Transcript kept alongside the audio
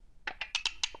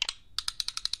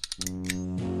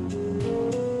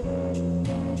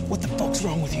What the fuck's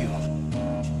wrong with you?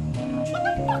 What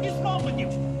the fuck is wrong with you?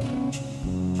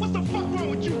 What the fuck wrong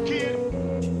with you, kid?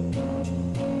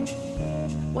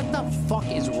 What the fuck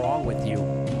is wrong with you?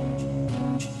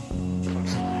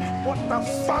 What the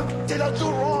fuck did I do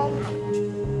wrong?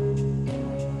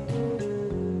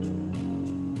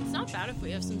 It's not bad if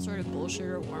we have some sort of bullshit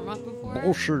or warm-up before.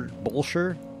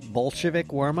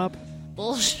 Bolshevik warm-up?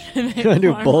 Bullshit. You want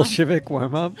to do Bolshevik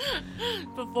warm-up?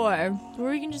 Before. Where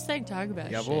we can just like talk about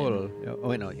shit. Jawohl. Oh,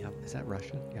 wait, no. Is that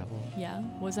Russian? Jawohl. Yeah.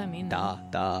 What does that mean? Da.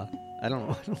 I don't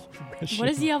know. Russian. What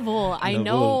is jawohl? I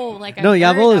know, like, No, I've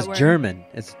heard jawohl that is word. German.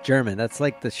 It's German. That's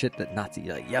like the shit that Nazi,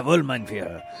 like, jawohl, mein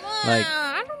Führer. Like,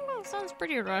 I don't know. It sounds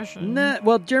pretty Russian. nah,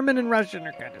 well, German and Russian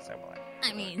are kind of similar.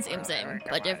 I mean, same,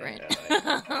 but different.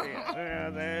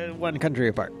 They're one country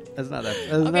apart. That's not that.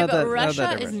 That's Okay, not but that, Russia not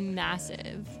that is different.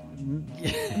 massive.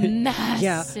 Yeah,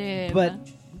 Massive. but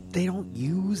they don't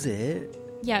use it.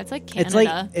 Yeah, it's like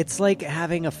Canada. It's like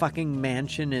having a fucking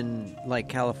mansion in like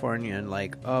California and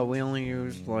like, oh, we only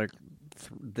use like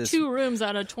this. 2 rooms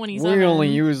out of 27. We only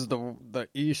use the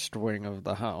east wing of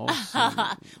the house.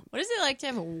 What is it like to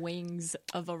have wings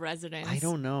of a residence? I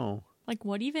don't know. Like,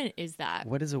 what even is that?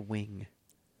 What is a wing?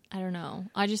 I don't know.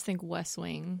 I just think West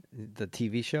Wing. The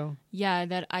TV show? Yeah,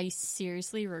 that I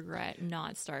seriously regret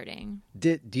not starting.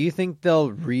 Do you think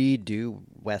they'll redo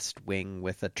West Wing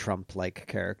with a Trump-like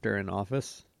character in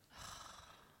office?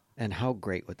 And how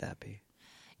great would that be?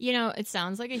 You know, it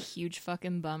sounds like a huge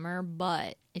fucking bummer,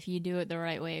 but if you do it the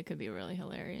right way, it could be really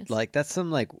hilarious. Like, that's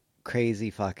some like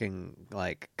crazy fucking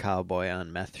like cowboy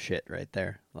on meth shit right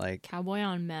there. Like, Cowboy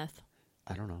on meth.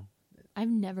 I don't know. I've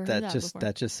never heard that before.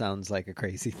 That just sounds like a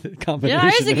crazy combination.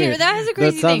 that is to me. a crazy That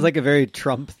sounds thing. like a very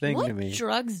Trump thing What to me.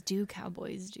 drugs do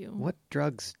cowboys do? What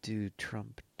drugs do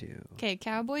Trump do? Okay,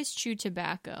 cowboys chew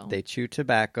tobacco. They chew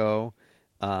tobacco,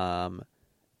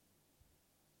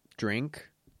 drink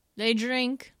They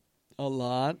drink a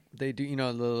lot. They do,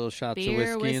 the little shots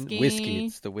Beer, of whiskey and whiskey. whiskey.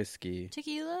 It's the whiskey.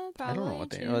 tequila, I probably. don't know what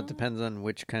they. too. Oh, it depends on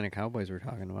which kind of cowboys we're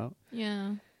talking about.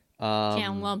 Yeah.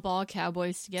 Can't lump all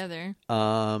cowboys together.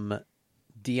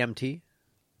 DMT.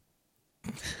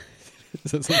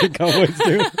 Is that something cowboys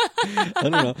do? I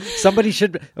don't know. Somebody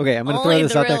should. Okay, I'm going to throw Only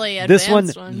this the out really there. This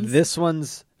advanced ones. This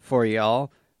one's for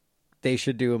y'all. They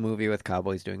should do a movie with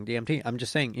cowboys doing DMT. I'm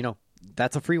just saying,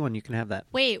 that's a free one. You can have that.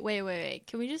 Wait.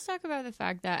 Can we just talk about the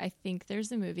fact that I think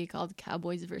there's a movie called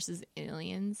Cowboys versus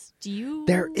Aliens? Do you?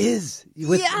 There is.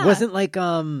 Yeah. Wasn't like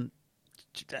who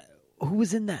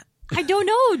was in that? I don't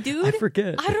know, dude. I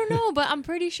forget. I don't know, but I'm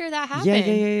pretty sure that happened.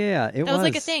 Yeah. That was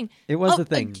like a thing. It was a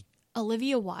thing.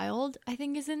 Olivia Wilde, I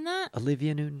think, is in that.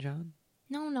 Olivia Newton-John.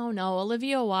 No.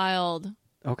 Olivia Wilde.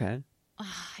 Okay.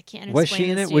 I can't explain Was she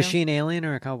in this it? to Was you. she an alien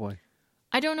or a cowboy?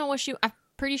 I don't know what she. I'm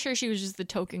pretty sure she was just the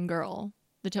token girl,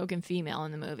 the token female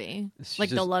in the movie, She's like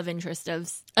the just- love interest of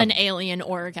an alien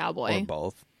or a cowboy, Or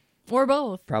both. or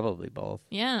both. Probably both.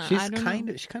 Yeah, She's I don't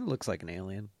know. She kind of looks like an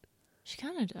alien. She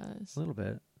kind of does. A little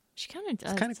bit. She kind of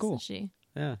does. kinda cool. doesn't She.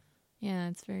 Yeah. Yeah,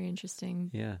 it's very interesting.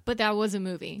 Yeah. But that was a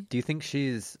movie. Do you think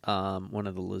she's one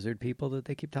of the lizard people that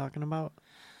they keep talking about?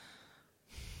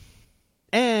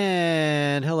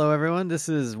 And hello, everyone. This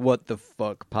is What the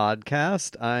Fuck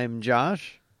Podcast. I'm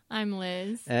Josh. I'm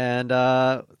Liz. And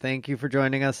thank you for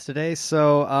joining us today.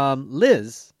 So,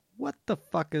 Liz, what the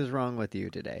fuck is wrong with you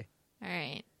today? All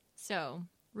right. So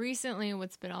recently,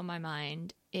 what's been on my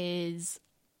mind is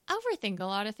I overthink a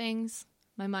lot of things.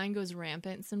 My mind goes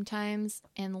rampant sometimes.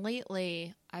 And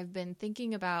lately, I've been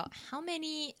thinking about how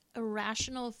many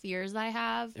irrational fears I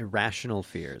have. Irrational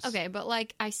fears. Okay, but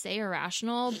like I say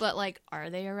irrational, but like, are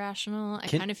they irrational? I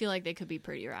kind of feel like they could be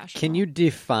pretty irrational. Can you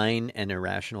define an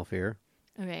irrational fear?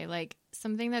 Okay, like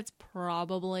something that's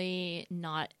probably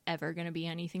not ever going to be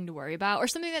anything to worry about, or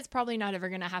something that's probably not ever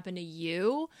going to happen to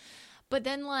you. But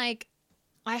then, like,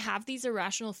 I have these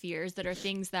irrational fears that are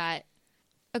things that,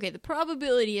 okay, the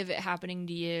probability of it happening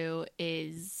to you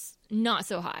is not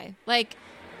so high. Like,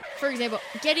 for example,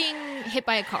 getting hit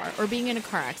by a car or being in a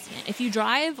car accident. If you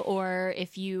drive or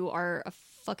if you are a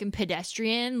fucking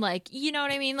pedestrian, like, you know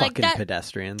what I mean? Like Fucking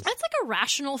pedestrians. That's like a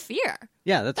rational fear.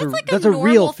 Yeah, that's like a a real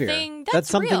normal fear. thing. That's That's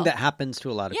something real. that happens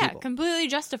to a lot of Yeah, people. completely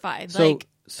justified. So, Like,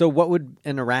 so what would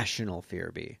an irrational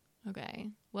fear be? okay,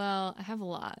 well, I have a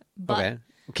lot, but Okay.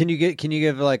 Can you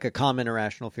give like a common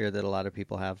irrational fear that a lot of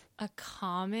people have? a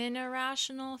common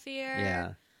irrational fear.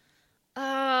 Yeah.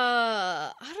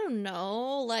 I don't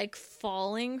know, like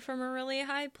falling from a really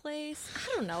high place.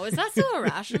 I don't know. Is that so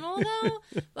irrational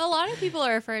though? A lot of people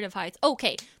are afraid of heights.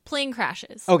 Okay, plane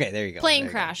crashes. Okay, there you go. Plane There you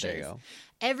go. crashes. There you go.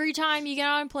 Every time you get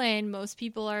on a plane, most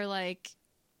people are like,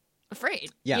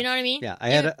 afraid. Yeah. You know what I mean? Yeah, I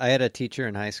had a teacher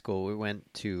in high school. We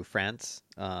went to France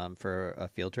for a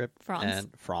field trip.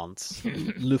 France,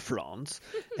 Le France,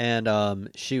 and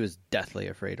she was deathly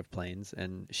afraid of planes,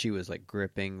 and she was like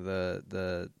gripping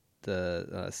the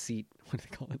seat. What do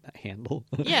they call it? That handle?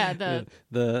 Yeah, the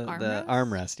the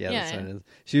armrest. Yeah, Yeah, that's what yeah. it is.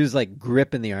 She was like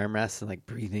gripping the armrest and like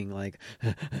breathing like,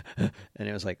 and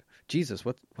it was like, Jesus,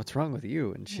 what's wrong with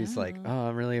you? And she's like, oh,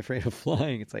 I'm really afraid of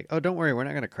flying. It's like, oh, don't worry, we're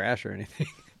not gonna crash or anything.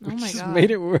 Oh my Just God.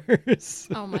 made it worse.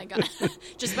 Oh my God.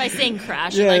 Just by saying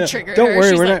crash, Yeah, it like yeah. triggered Don't her. worry,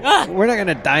 She's we're like, not "Ah!" we're not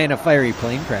gonna die in a fiery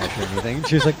plane crash or anything.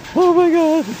 She was like, oh my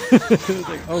God. It was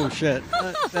like, oh shit,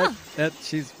 that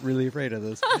she's really afraid of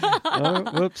this. Oh,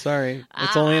 whoops, sorry.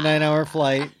 It's only a 9-hour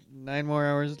flight. 9 more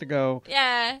hours to go.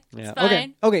 Yeah, Yeah. it's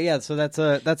fine. Okay. Yeah. So that's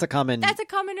a common. That's a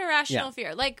common irrational Yeah.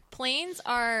 fear. Like planes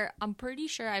are, I'm pretty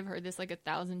sure I've heard this like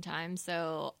 1,000 times,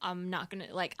 so I'm not gonna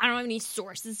like. I don't have any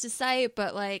sources to cite,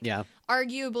 but like, Yeah.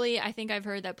 arguably, I think I've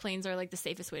heard that planes are like the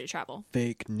safest way to travel.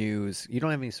 Fake news. You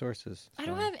don't have any sources. I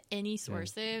don't have any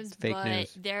sources, Fake but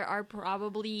news. there are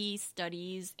probably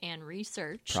studies and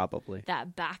research Probably.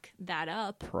 that back that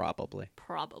up. Probably.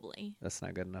 Probably. That's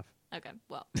not good enough. Okay.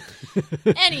 Well.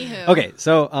 Anywho. Okay.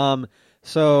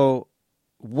 So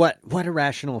what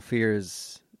irrational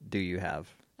fears do you have?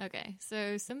 Okay.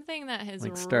 So something that has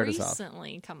Like, start us off.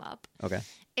 recently come up Okay.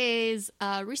 is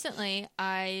recently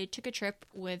I took a trip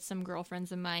with some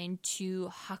girlfriends of mine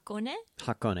to Hakone.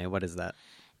 Hakone. What is that?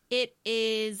 It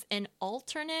is an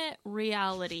alternate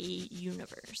reality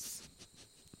universe.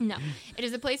 No, it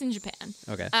is a place in Japan.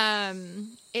 Okay.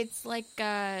 It's like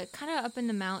kind of up in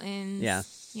the mountains. Yeah.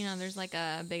 You know, there's like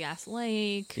a big ass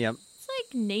lake. Yep. It's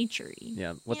like naturey.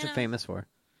 Yeah. What's You it know? famous for?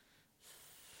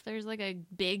 There's like a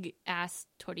big ass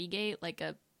torii-gate, like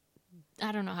a,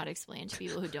 I don't know how to explain to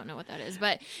people who don't know what that is,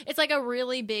 but it's like a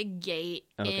really big gate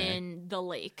Okay. in the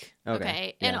lake. Okay,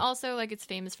 Okay. And yeah. also like it's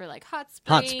famous for like hot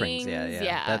springs. Hot springs.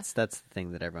 Yeah. That's the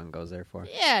thing that everyone goes there for.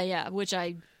 Yeah, which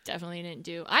I definitely didn't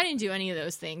do. I didn't do any of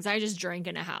those things. I just drank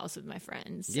in a house with my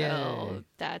friends. So Yay.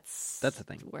 that's That's the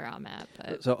thing. where I'm at.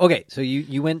 But So okay, so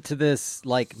you went to this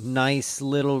like nice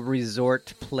little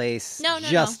resort place No,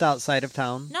 just outside of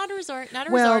town. not a resort, not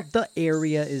a Well, resort. the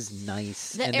area is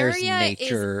nice The and area there's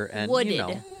nature is and wooded. you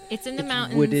know, It's in the it's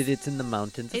mountains. wooded. It's in the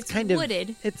mountains. It's kind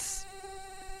wooded. of it's.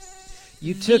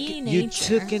 You The took you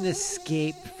nature. took an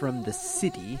escape from the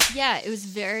city Yeah, it was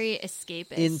very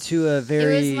escapist. into a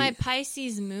very. It was my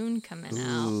Pisces moon coming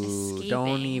out. Ooh, Escaping.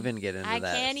 don't even get into I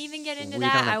that. can't even get into We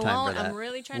that. don't have I time for won't. that. I'm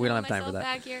really trying We to don't hold have time for myself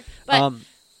that. back here. But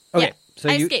okay, yeah, so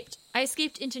I you escaped. I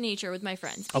escaped into nature with my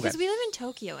friends because Okay. we live in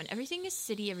Tokyo and everything is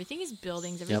city, everything is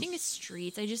buildings, everything is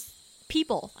streets. I just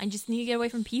need to get away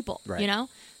from people, Right. you know?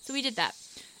 So we did that.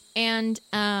 And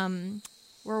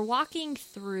we're walking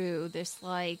through this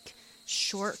like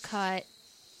shortcut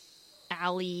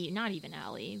alley, not even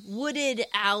alley, wooded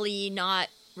alley, not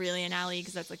really an alley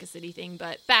because that's like a city thing,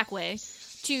 but back way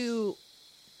to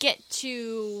get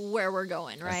to where we're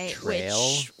going, right? trail?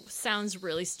 Which sounds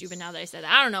really stupid now that I said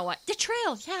that. I don't know what. The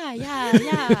trail.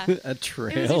 Yeah. a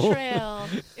trail. It was a trail.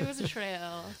 It was a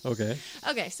trail. Okay.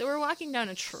 Okay, so we're walking down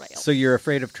a trail. So you're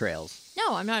afraid of trails.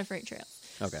 No, I'm not afraid of trails.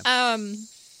 Okay.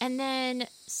 And then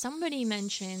somebody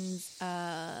mentions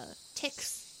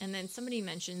ticks, and then somebody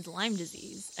mentions Lyme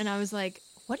disease, and I was like,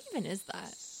 "What even is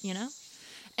that?" You know?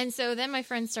 And so then my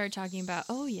friends started talking about,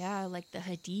 "Oh yeah, like the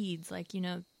Hadids, like you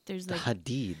know, there's The like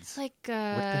Hadids. like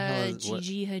hell is- what-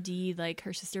 Gigi Hadid, like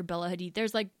her sister Bella Hadid.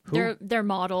 There's like Who? they're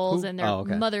models, Who? and their Oh,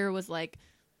 okay. mother was like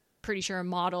pretty sure a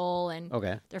model, and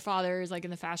Okay. their father is like in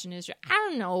the fashion industry. I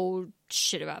don't know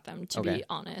shit about them to Okay. be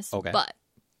honest. Okay. But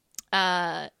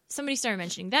somebody started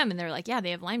mentioning them and they're like, yeah,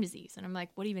 they have Lyme disease. And I'm like,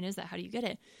 what even is that? How do you get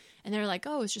it? And they're like,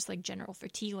 oh, it's just like general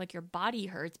fatigue, like your body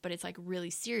hurts, but it's like really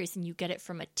serious and you get it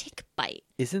from a tick bite.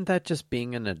 Isn't that just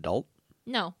being an adult?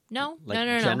 No. Like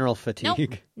No. general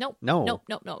fatigue? Nope. No.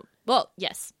 No. Well,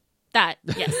 yes. That,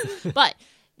 yes. But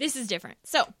this is different.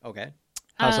 So, Okay.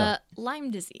 How so?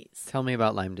 Lyme disease. Tell me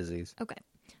about Lyme disease. Okay.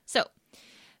 So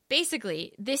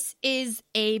basically, this is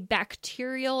a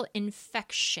bacterial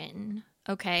infection.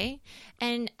 Okay.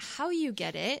 And how you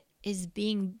get it is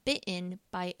being bitten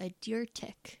by a deer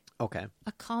tick, Okay.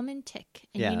 a common tick.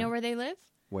 And Yeah. you know where they live?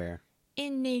 Where?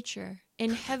 In nature, in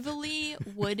heavily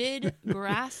wooded,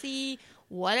 grassy,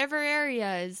 whatever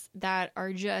areas that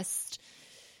are just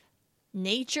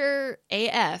nature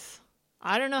AF.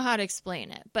 I don't know how to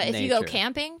explain it. But if you go Nature.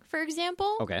 camping, for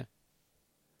example, Okay.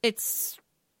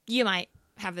 you might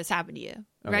have this happen to you,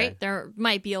 Okay. right? There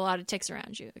might be a lot of ticks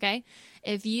around you, okay?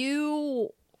 If you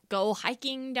go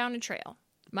hiking down a trail,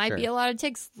 might be Sure. a lot of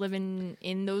ticks living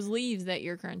in those leaves that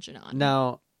you're crunching on.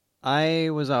 Now, I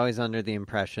was always under the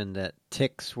impression that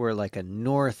ticks were like a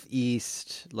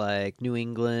northeast, like New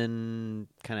England,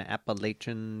 kind of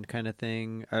Appalachian kind of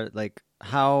thing. Or like,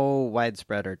 how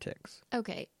widespread are ticks?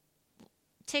 Okay.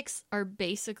 Ticks are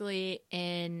basically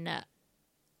in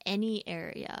any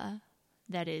area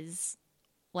that is,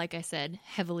 like I said,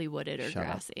 heavily wooded or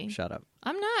grassy. Shut up.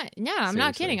 I'm not. No, I'm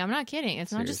not kidding. I'm not kidding.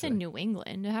 It's not just in New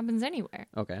England. It happens anywhere.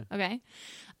 Okay. Okay.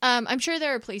 I'm sure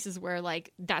there are places where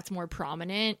like that's more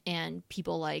prominent and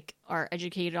people like are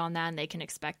educated on that and they can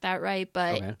expect that, right?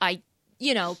 But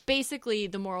basically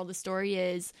the moral of the story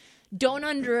is don't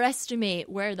underestimate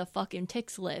where the fucking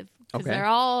ticks live because they're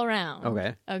all around.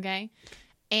 Okay. Okay.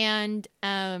 And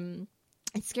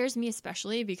it scares me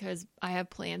especially because I have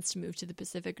plans to move to the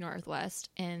Pacific Northwest,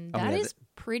 and that is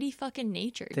pretty fucking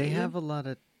nature. They have a lot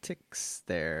of ticks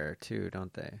there too,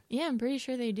 don't they? Yeah, I'm pretty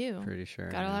sure they do. Pretty sure.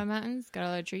 Got a lot of mountains, got a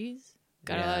lot of trees,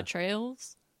 got a lot of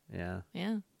trails. Yeah.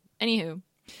 Yeah. Anywho.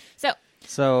 So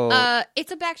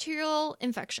it's a bacterial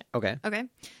infection. Okay. Okay.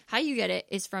 How you get it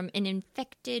is from an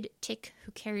infected tick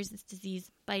who carries this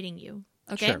disease biting you.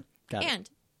 Okay. Sure. Got it. And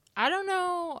I don't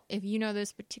know if you know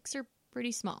this, but ticks are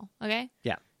pretty small. Okay.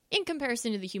 Yeah. In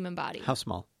comparison to the human body. How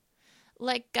small?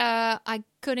 Like, I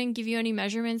couldn't give you any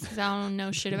measurements because I don't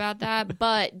know shit about that,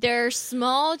 but they're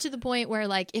small to the point where,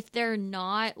 like, if they're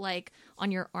not, like, on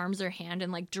your arms or hand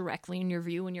and, like, directly in your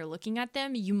view when you're looking at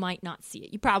them, you might not see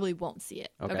it. You probably won't see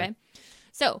it. Okay?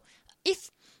 So,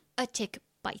 if a tick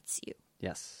bites you.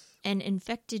 Yes. An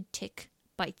infected tick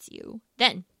bites you,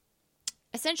 then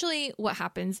essentially what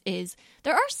happens is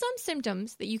there are some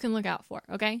symptoms that you can look out for,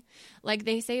 okay? Like,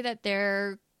 they say that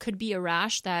there could be a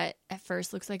rash that at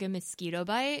first looks like a mosquito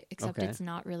bite, except it's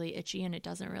not really itchy and it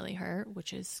doesn't really hurt,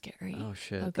 which is scary. Oh,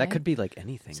 shit. Okay? That could be like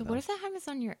anything. So what if that happens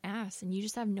on your ass and you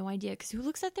just have no idea? Because who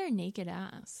looks at their naked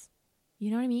ass?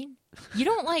 You know what I mean? You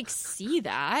don't, like, see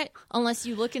that unless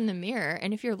you look in the mirror.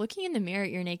 And if you're looking in the mirror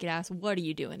at your naked ass, what are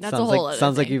you doing? That's a whole other thing.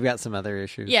 Sounds like you've got some other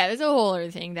issues. Yeah, there's a whole other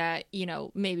thing that,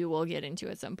 maybe we'll get into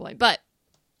at some point. But,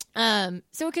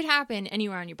 so it could happen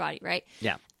anywhere on your body, right?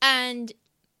 Yeah. And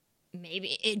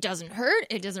maybe it doesn't hurt.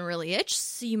 It doesn't really itch,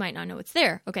 so you might not know it's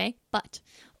there, okay? But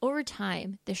over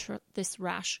time, this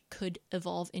rash could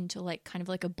evolve into like kind of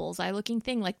like a bullseye-looking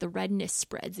thing. Like the redness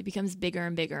spreads. It becomes bigger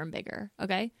and bigger and bigger,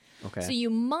 okay? Okay. So you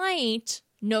might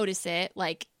notice it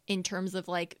like in terms of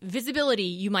like visibility.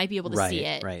 You might be able to see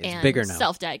it right. It's and bigger now.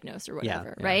 Self-diagnose or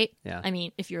whatever, right? Yeah. I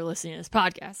mean, if you're listening to this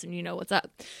podcast and you know what's up.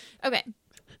 Okay.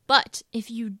 But if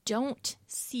you don't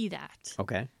see that...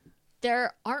 Okay.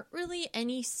 There aren't really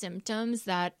any symptoms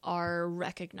that are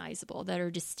recognizable, that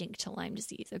are distinct to Lyme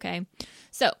disease, okay?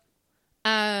 So,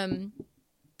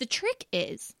 the trick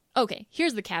is, okay,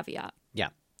 here's the caveat. Yeah.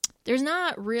 There's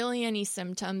not really any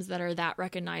symptoms that are that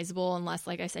recognizable unless,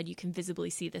 like I said, you can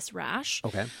visibly see this rash.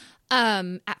 Okay.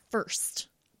 At first.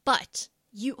 But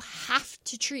you have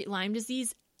to treat Lyme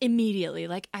disease immediately,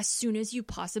 like as soon as you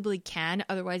possibly can.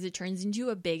 Otherwise, it turns into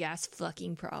a big-ass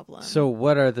fucking problem. So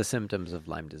what are the symptoms of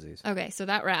Lyme disease? Okay, so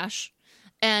that rash.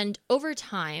 And over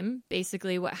time,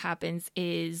 basically what happens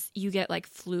is you get like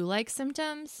flu-like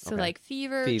symptoms. So like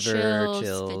fever,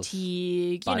 chills,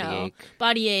 fatigue,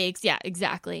 body aches. Yeah,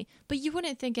 exactly. But you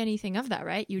wouldn't think anything of that,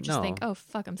 right? You would just think, oh,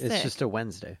 fuck, I'm sick. It's just a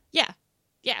Wednesday. Yeah.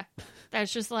 Yeah.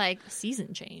 That's just like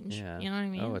season change. Yeah. You know what I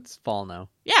mean? Oh, it's fall now.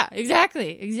 Yeah,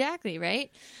 exactly,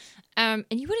 right? And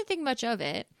you wouldn't think much of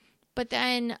it. But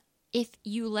then if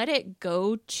you let it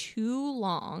go too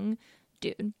long,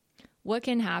 dude, what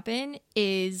can happen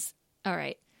is, all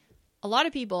right, a lot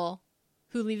of people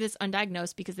who leave this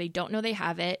undiagnosed because they don't know they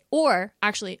have it, or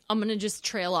actually, I'm going to just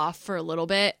trail off for a little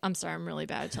bit. I'm sorry, I'm really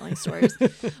bad at telling stories.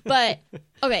 But,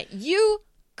 okay, you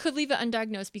could leave it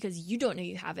undiagnosed because you don't know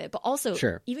you have it. But also,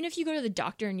 even if you go to the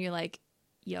doctor and you're like,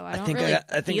 yo, I think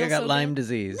I got Lyme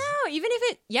disease. No, even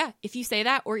if if you say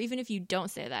that, or even if you don't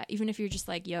say that, even if you're just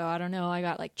like, yo, I don't know, I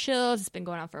got like chills, it's been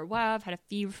going on for a while, I've had a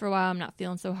fever for a while, I'm not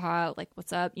feeling so hot, like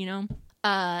what's up,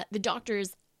 the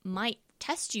doctors might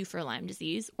test you for Lyme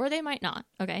disease, or they might not,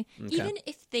 okay? Even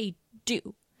if they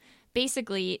do,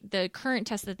 basically the current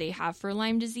test that they have for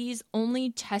Lyme disease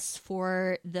only tests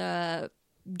for the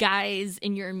guys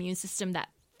in your immune system that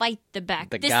fight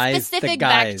specific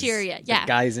bacteria. Yeah, the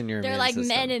guys in your they're immune like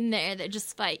system. Men in there that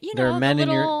just fight. They're men the in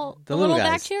little, the little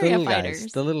guys, bacteria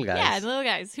fighters. The little guys. Yeah, the little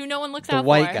guys who no one looks out for. The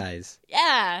white guys.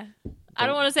 Yeah, I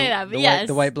don't want to say that, but yes,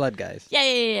 the white blood guys.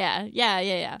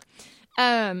 Yeah.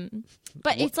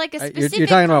 But it's like a specific. You're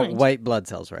talking about white blood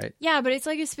cells, right? Yeah, but it's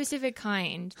like a specific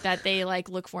kind that they like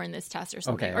look for in this test or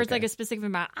something, or it's like a specific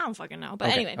amount. I don't fucking know. But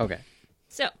anyway, okay.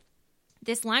 So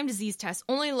this Lyme disease test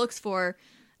only looks for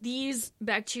these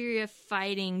bacteria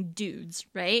fighting dudes,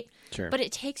 right? Sure. But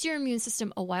it takes your immune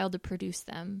system a while to produce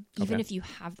them, even if you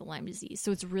have the Lyme disease.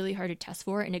 So it's really hard to test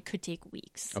for, and it could take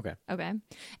weeks. Okay.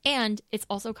 And it's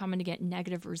also common to get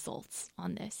negative results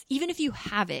on this. Even if you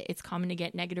have it, it's common to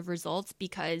get negative results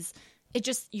because it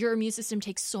just, your immune system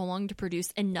takes so long to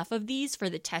produce enough of these for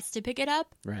the test to pick it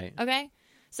up. Right. Okay.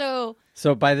 So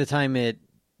by the time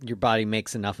your body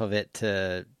makes enough of it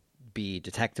to be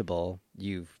detectable,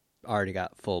 you've already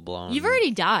got full blown. you've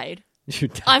already died. You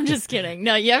died. I'm just kidding.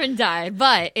 No, you haven't died,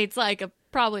 but it's like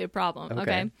probably a problem.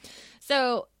 Okay.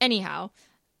 So anyhow,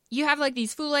 you have like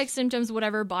these flu-like symptoms,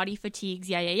 whatever, body fatigues,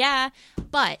 yeah.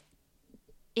 But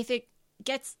if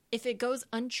it goes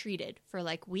untreated for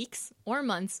like weeks or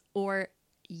months or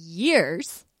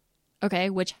years, okay,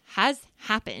 which has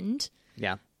happened.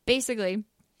 Yeah. Basically,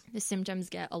 the symptoms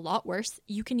get a lot worse.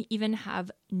 You can even have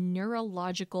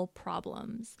neurological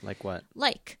problems. Like what?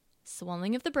 Like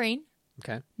swelling of the brain,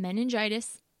 Okay.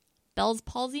 meningitis, Bell's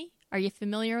palsy. Are you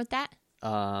familiar with that?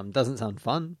 Doesn't sound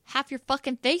fun. Half your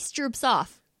fucking face droops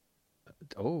off.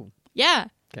 Oh. Yeah.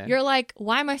 Okay. You're like,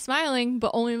 why am I smiling,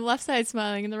 but only the left side's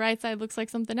smiling and the right side looks like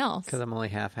something else? Because I'm only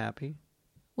half happy.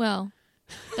 Well,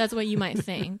 that's what you might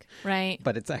think, right?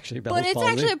 But it's actually Bell's But it's palsy?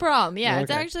 actually a problem. Yeah, Okay.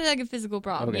 it's actually like a physical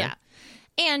problem. Okay. Yeah.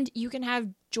 And you can have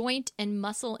joint and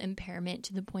muscle impairment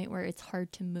to the point where it's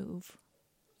hard to move.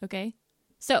 Okay?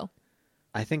 So,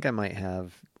 I think I might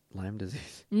have Lyme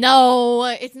disease. no,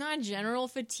 it's not general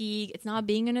fatigue. It's not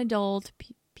being an adult.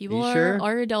 People You sure?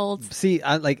 are adults. See,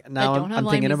 I like now don't have I'm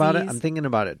Lyme thinking about it. disease. I'm thinking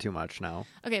about it too much now.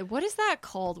 Okay, what is that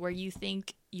called where you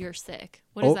think you're sick?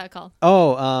 What is that called?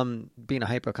 Oh, being a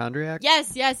hypochondriac?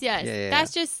 Yes. Yeah.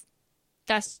 That's just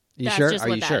You that's sure? just Are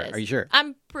what you that sure? is. Are you sure?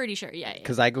 I'm pretty sure. Yeah.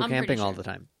 Because I go I'm pretty camping all sure. the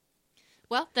time.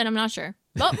 Well, then I'm not sure.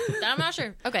 Well, then I'm not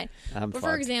sure. Okay. I'm But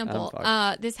fucked. for example, I'm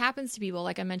fucked. this happens to people,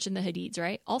 like I mentioned the Hadids,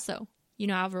 right? Also, you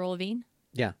know Avril Lavigne?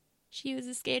 Yeah. She was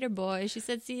a skater boy. She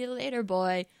said, see you later,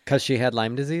 boy. Because she had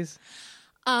Lyme disease?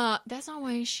 That's not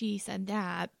why she said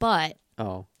that. But,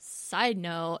 Oh. side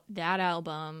note, that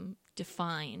album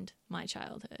defined my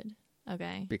childhood.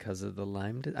 Okay? Because of the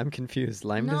Lyme disease? I'm confused.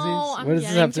 Lyme No, disease? I'm What does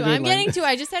this have to do with I'm Lyme getting to it.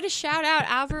 I just had to shout out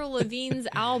Avril Lavigne's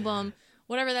album,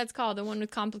 whatever that's called, the one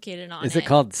with Complicated on it. Is it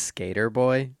called Skater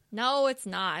Boy? No, it's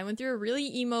not. I went through a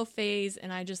really emo phase,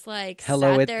 and I just like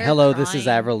Hello, sat there this is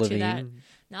crying Avril to Lavigne. that.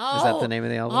 No, Is that the name of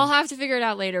the album? I'll have to figure it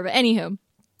out later. But anywho,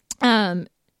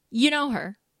 you know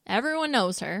her. Everyone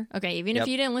knows her. Okay, even Yep. if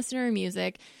you didn't listen to her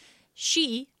music,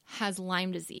 she has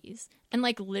Lyme disease. And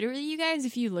like literally, you guys,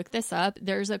 if you look this up,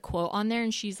 there's a quote on there,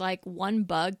 and she's like, "One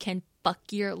bug can fuck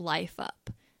your life up."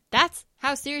 That's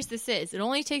how serious this is. It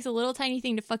only takes a little tiny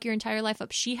thing to fuck your entire life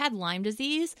up. She had Lyme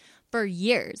disease for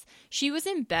years. She was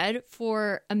in bed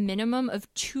for a minimum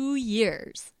of 2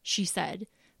 years, she said,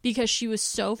 because she was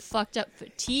so fucked up,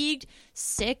 fatigued,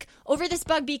 sick over this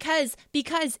bug because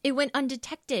it went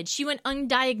undetected. She went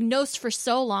undiagnosed for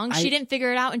so long. She didn't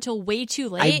figure it out until way too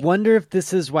late. I wonder if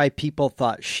this is why people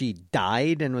thought she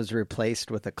died and was replaced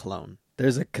with a clone.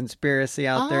 There's a conspiracy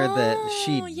out there that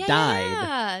she died.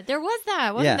 Yeah, there was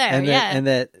that, wasn't there? And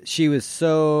that she was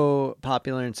so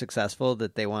popular and successful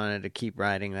that they wanted to keep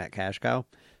riding that cash cow.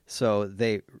 So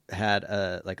they had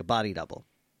a body double.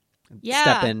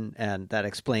 Step in, and that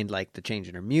explained like the change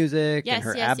in her music and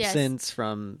her absence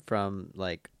from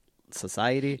like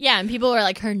society. Yeah, and people are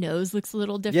like, her nose looks a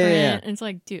little different. Yeah. And it's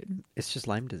like, dude, It's just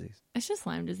Lyme disease. it's just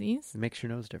Lyme disease. It makes your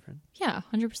nose different. Yeah,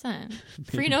 100%.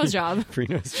 Free nose job. Free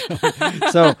nose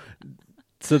job.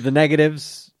 So the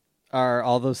negatives are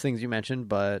all those things you mentioned,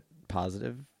 but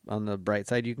positive on the bright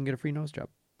side, you can get a free nose job.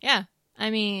 Yeah, I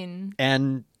mean,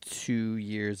 And 2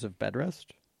 years of bed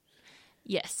rest.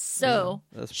 yes. So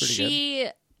That's pretty she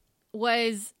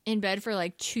was in bed for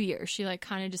like 2 years. She like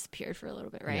kind of disappeared for a little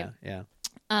bit, good. right? Yeah.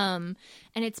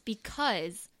 And it's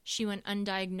because she went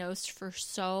undiagnosed for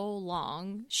so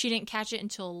long. She didn't catch it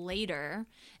until later.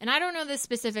 And I don't know the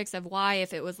specifics of why,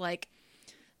 if it was like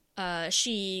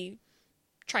she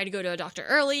tried to go to a doctor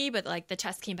early, but like the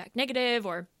test came back negative,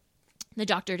 or the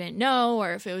doctor didn't know,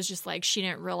 or if it was just like she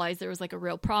didn't realize there was like a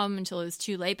real problem until it was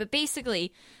too late. But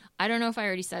basically, I don't know if I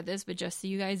already said this, but just so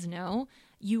you guys know,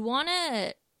 you want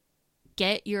to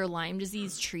get your Lyme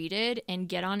disease treated and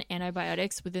get on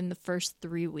antibiotics within the first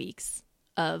 3 weeks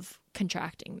of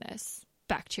contracting this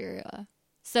bacteria.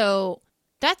 So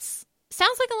that's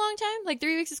sounds like a long time. Like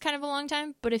 3 weeks is kind of a long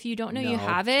time, but if you don't know you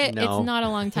have it, no. it's not a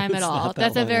long time at It's all. not that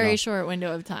That's a long at very all. short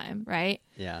window of time, right?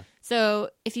 Yeah. So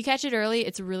if you catch it early,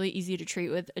 it's really easy to treat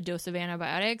with a dose of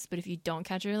antibiotics. But if you don't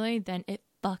catch it early, then it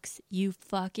fucks you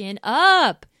fucking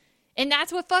up. And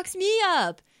that's what fucks me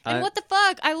up. And what the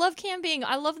fuck? I love camping.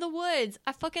 I love the woods.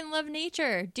 I fucking love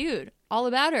nature. Dude, all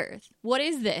about Earth. What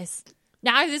is this?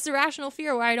 Now I have this irrational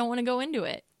fear where I don't want to go into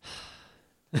it.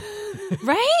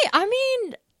 Right? I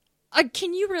mean,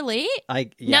 can you relate?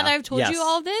 Now that I've told you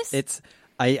all this?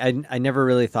 I never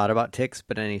really thought about ticks,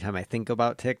 but anytime I think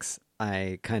about ticks,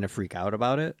 I kind of freak out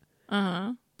about it.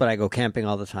 Uh-huh. But I go camping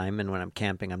all the time, and when I'm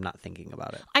camping, I'm not thinking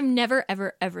about it. I've never,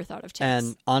 ever, ever thought of ticks.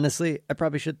 And honestly, I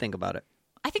probably should think about it.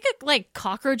 I think of, like,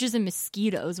 cockroaches and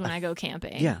mosquitoes when I go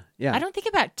camping. Yeah. I don't think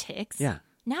about ticks. Yeah.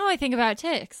 Now I think about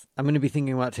ticks. I'm going to be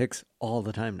thinking about ticks all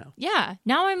the time now. Yeah.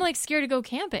 Now I'm, like, scared to go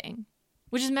camping,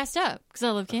 which is messed up because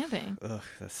I love camping. Ugh,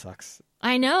 that sucks.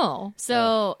 I know.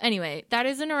 So, anyway, that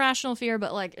is an irrational fear,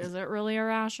 but, like, is it really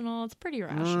irrational? It's pretty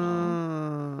rational.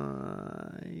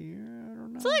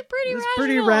 It's like pretty rational.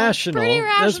 Pretty rational. Pretty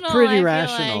rational. That's pretty I feel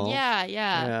rational. like.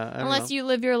 Yeah. Unless you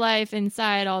live your life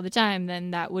inside all the time,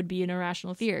 then that would be an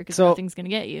irrational fear because nothing's going to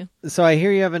get you. So I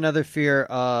hear you have another fear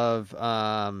of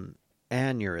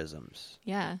aneurysms.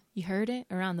 Yeah. You heard it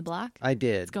around the block? I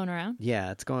did. It's going around?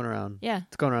 Yeah, it's going around. Yeah.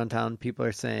 It's going around town. People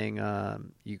are saying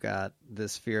you got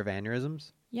this fear of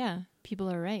aneurysms. Yeah.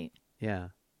 People are right. Yeah.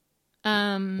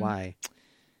 Why?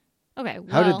 Okay. Well,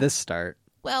 how did this start?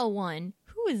 Well, one,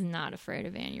 who is not afraid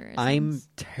of aneurysms? I'm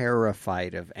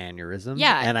terrified of aneurysms.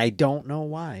 Yeah. And I don't know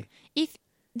why. If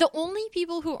the only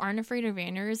people who aren't afraid of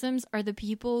aneurysms are the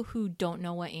people who don't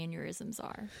know what aneurysms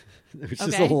are. There's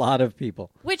just a lot of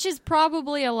people. Which is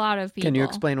probably a lot of people. Can you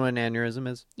explain what an aneurysm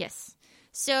is? Yes.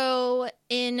 So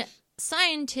in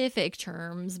scientific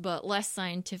terms, but less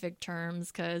scientific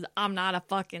terms because I'm not a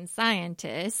fucking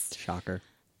scientist. Shocker.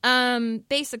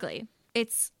 Basically,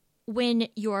 it's when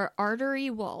your artery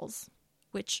walls,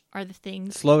 which are the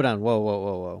things... Slow down.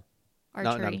 Whoa.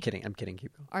 Artery. No, I'm kidding.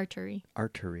 Keep going.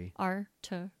 Artery.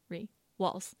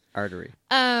 Walls. Artery.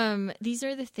 These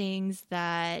are the things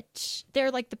that...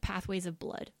 They're like the pathways of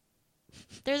blood.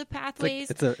 They're the pathways.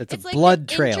 It's a like blood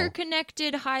trail.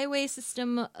 Interconnected highway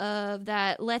system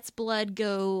that lets blood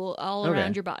go all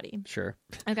around your body. Sure.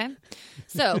 Okay.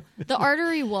 So the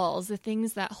artery walls, the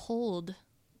things that hold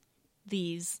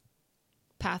these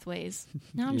pathways.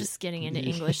 Now I'm just getting into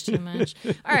English too much.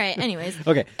 All right. Anyways.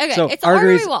 Okay. So it's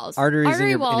artery walls. Arteries in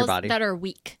your walls body that are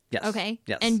weak. Yes. Okay.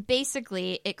 Yes. And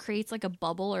basically, it creates like a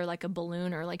bubble or like a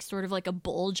balloon or like sort of like a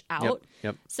bulge out.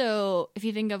 Yep. So if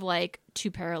you think of like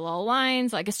two parallel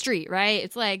lines, like a street, right?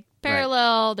 It's like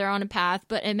parallel, they're on a path,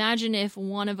 but imagine if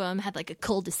one of them had like a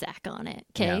cul-de-sac on it.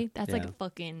 Okay. That's like a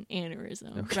fucking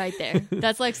aneurysm right there.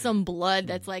 That's like some blood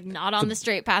that's like not on the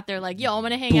straight path. They're like, yo, I'm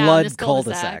going to hang out in this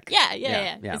cul-de-sac.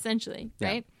 Yeah. Essentially.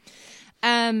 Right.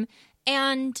 And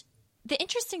the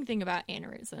interesting thing about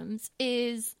aneurysms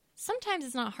is sometimes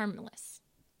it's not harmless.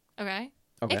 Okay.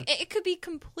 It could be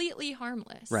completely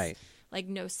harmless. Right. Like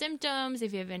no symptoms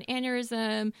if you have an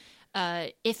aneurysm.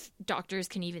 If doctors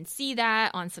can even see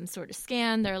that on some sort of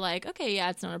scan, they're like, okay, yeah,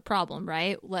 it's not a problem,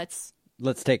 right? Let's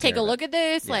take a look at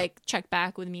this, like check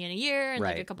back with me in a year and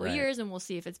like a couple of years and we'll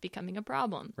see if it's becoming a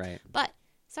problem. Right. But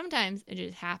sometimes it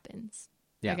just happens.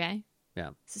 Yeah. Okay.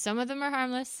 Yeah. So some of them are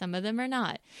harmless, some of them are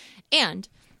not. And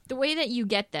the way that you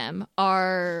get them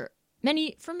are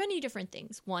many different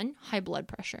things. One, high blood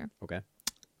pressure. Okay.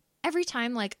 Every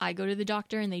time, like, I go to the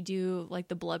doctor and they do, like,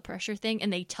 the blood pressure thing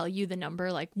and they tell you the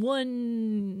number, like,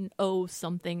 10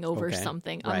 something over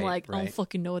something. I'm like, I don't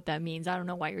fucking know what that means. I don't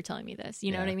know why you're telling me this.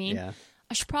 You know what I mean? Yeah.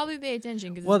 I should probably pay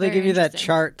attention because they give you that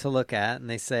chart to look at and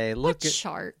they say, look,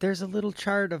 chart? There's a little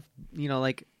chart of,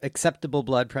 like, acceptable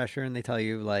blood pressure and they tell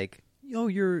you, like, oh,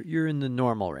 you're in the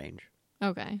normal range.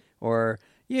 Okay. Or,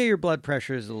 yeah, your blood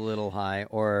pressure is a little high.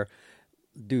 Or,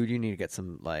 dude, you need to get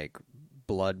some, like,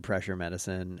 blood pressure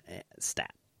medicine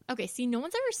stat. Okay, see, no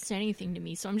one's ever said anything to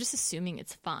me, so I'm just assuming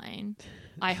it's fine.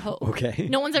 I hope. Okay.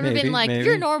 No one's ever been like,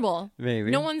 you're normal. Maybe.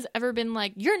 No one's ever been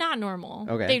like, you're not normal.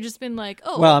 Okay. They've just been like,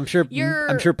 oh, well, I'm sure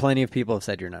plenty of people have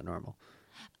said you're not normal.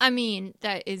 I mean,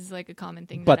 that is like a common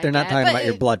thing. But they're not talking about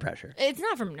your blood pressure. It's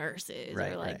not from nurses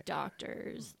or like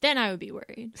doctors. Then I would be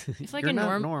worried. If like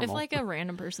if like a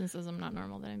random person says I'm not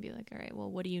normal, then I'd be like, all right,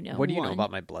 well, what do you know? What do you know about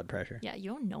my blood pressure? Yeah,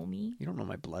 you don't know me. You don't know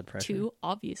my blood pressure. 2,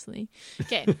 obviously.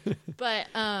 Okay, but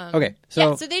okay,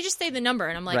 so they just say the number,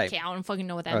 and I'm like, okay, I don't fucking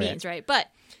know what that means, right? But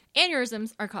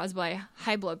aneurysms are caused by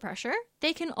high blood pressure.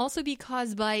 They can also be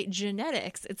caused by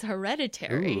genetics. It's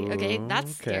hereditary. Ooh, okay,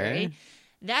 that's scary.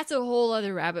 That's a whole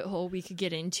other rabbit hole we could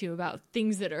get into about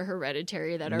things that are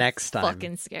hereditary that are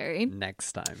fucking scary.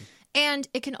 Next time. And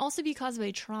it can also be caused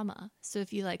by trauma. So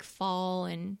if you like fall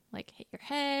and like hit your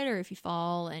head, or if you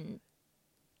fall and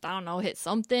I don't know, hit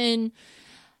something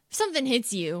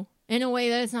hits you in a way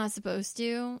that it's not supposed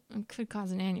to, it could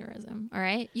cause an aneurysm. All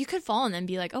right, you could fall and then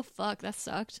be like, "Oh fuck, that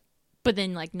sucked," but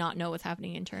then like not know what's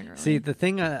happening internally. See, the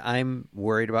thing I'm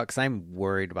worried about, because I'm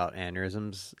worried about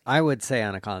aneurysms, I would say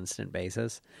on a constant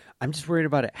basis, I'm just worried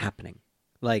about it happening,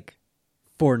 like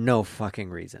for no fucking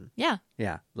reason. Yeah.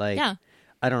 Yeah, like Yeah.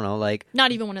 I don't know, like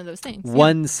Not even one of those things.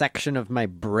 one section of my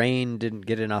brain didn't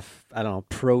get enough, I don't know,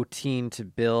 protein to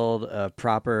build a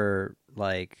proper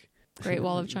like Great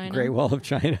Wall of China. Great Wall of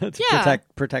China to Yeah.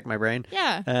 protect my brain.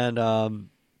 Yeah. And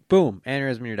boom,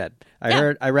 aneurysm, you're dead.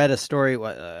 I read a story,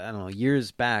 I don't know,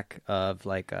 years back of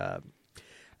like I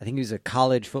think he was a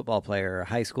college football player, a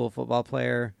high school football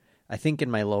player, I think in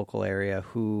my local area,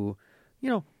 who,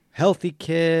 healthy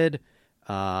kid,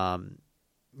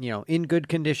 in good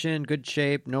condition, good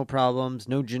shape, no problems,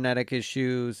 no genetic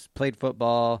issues, played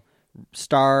football,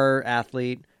 star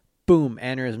athlete, boom,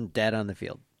 aneurysm, dead on the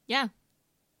field. Yeah.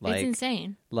 Like, it's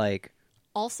insane. Like,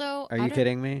 Also, are you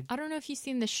kidding me? I don't know if you've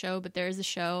seen this show, but there is a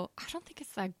show. I don't think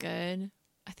it's that good.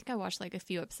 I think I watched like a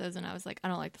few episodes and I was like, I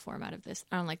don't like the format of this.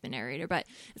 I don't like the narrator, but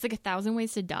it's like 1,000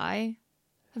 Ways to Die.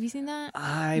 Have you seen that?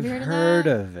 I've Have you heard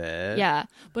of it. Yeah,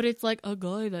 but it's like a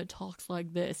guy that talks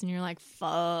like this, and you're like,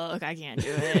 fuck, I can't do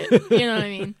it. You know what I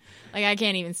mean? Like, I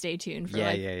can't even stay tuned for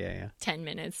Yeah. 10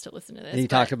 minutes to listen to this. And you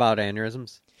talked about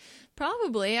aneurysms?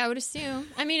 Probably, I would assume.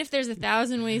 I mean, if there's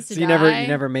 1,000 ways to die. You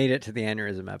never made it to the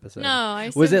aneurysm episode. No,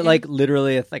 I Was it assumed- like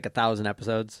literally like 1,000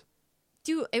 episodes?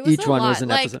 Dude, it was Each a one lot. was an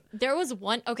like, episode? There was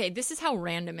one. Okay, this is how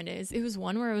random it is. It was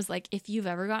one where it was like, if you've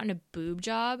ever gotten a boob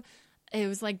job, it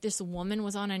was like this woman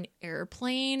was on an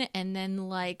airplane and then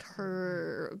like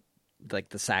her. Like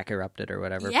the sac erupted or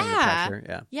whatever from the Yeah. pressure.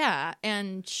 Yeah. Yeah,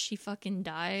 and she fucking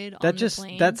died That on just the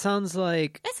plane. that sounds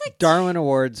like That's like Darwin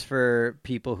Awards for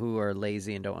people who are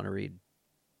lazy and don't want to read.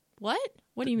 What?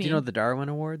 What do you mean? Do you know the Darwin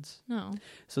Awards? No.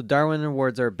 So Darwin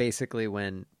Awards are basically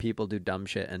when people do dumb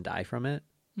shit and die from it.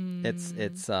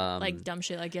 It's Like dumb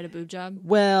shit, like get a boob job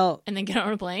well, and then get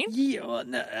on a plane. yeah, well,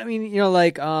 no, I mean,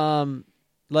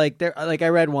 like there, like I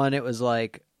read one. It was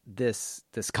like this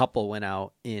couple went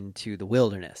out into the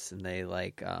wilderness and they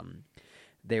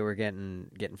they were getting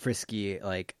frisky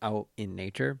like out in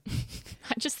nature.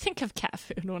 I just think of cat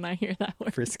food when I hear that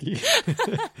word. Frisky.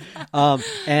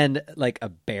 And like a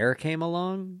bear came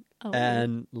along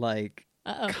and like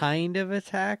kind of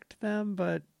attacked them,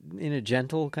 but in a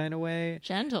gentle kind of way.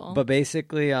 Gentle. But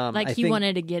basically, like I he think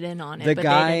wanted to get in on it. the but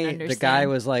guy, they didn't understand. the guy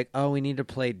was like, "Oh, we need to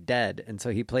play dead," and so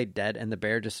he played dead, and the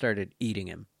bear just started eating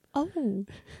him. Oh,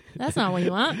 that's not what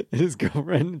you want. His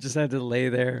girlfriend just had to lay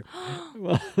there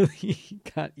while he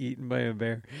got eaten by a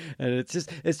bear, and it's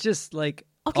just like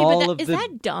Okay, all but of is the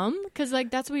that dumb? Because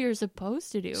like that's what you're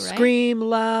supposed to do, right? scream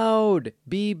loud,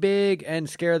 be big, and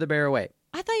scare the bear away.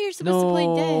 I thought you were supposed to play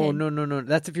dead. No.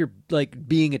 That's if you're like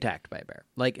being attacked by a bear.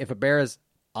 Like if a bear is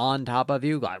on top of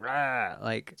you, like rah,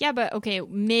 like Yeah, but okay,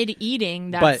 mid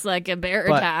eating, that's like a bear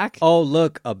attack. Oh,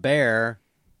 look, a bear.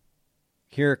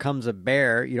 Here comes a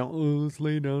bear. You don't, let's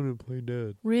lay down and play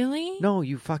dead. Really? No,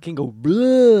 you fucking go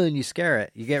blah, and you scare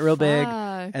it. You get real big,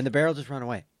 Fuck. and the bear will just run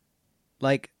away.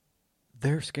 Like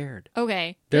they're scared.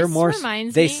 Okay, They're this more.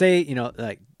 reminds They me, say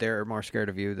like they're more scared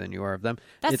of you than you are of them.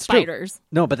 that's it's true. spiders.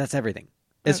 No, but that's everything.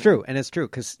 It's Okay. true, and it's true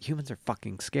because humans are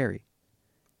fucking scary.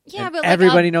 Yeah, And but like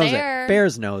everybody a knows bear... it.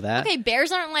 Bears know that. Okay,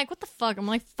 bears aren't like, what the fuck? I'm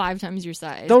like 5 times your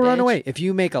size. They'll run bitch. away if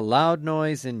you make a loud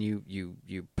noise and you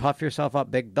puff yourself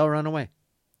up big. They'll run away.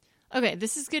 Okay,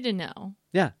 this is good to know.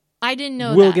 Yeah, I didn't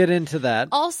know we'll that. get into that.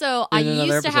 Also, I in another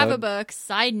used to have a episode. book,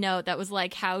 side note, that was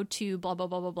like how to blah, blah,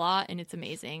 blah, blah, blah, and it's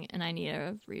amazing. And I need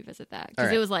to revisit that because All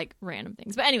right. it was like random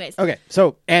things. But anyways, Okay,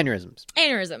 so aneurysms.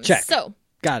 aneurysms. Check. So,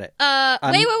 Got it.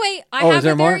 wait. I Oh, have is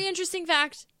there a more? very interesting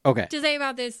fact Okay. to say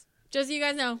about this. Just so you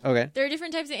guys know. Okay. There are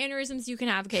different types of aneurysms you can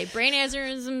have. Okay, brain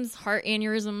aneurysms, heart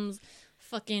aneurysms,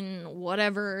 fucking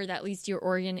whatever that leads to your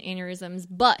organ aneurysms.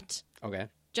 But Okay.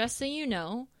 just so you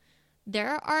know,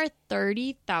 there are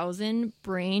 30,000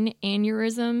 brain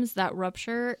aneurysms that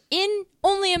rupture in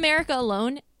only America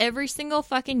alone every single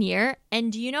fucking year.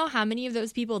 And do you know how many of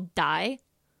those people die?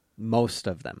 Most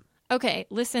of them. Okay,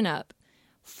 listen up.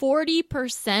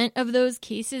 40% of those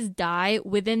cases die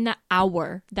within the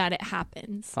hour that it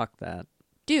happens. Fuck that.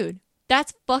 Dude,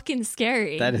 that's fucking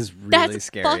scary. That is really that's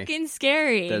scary. fucking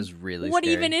scary. That is really What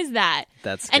scary. even is that?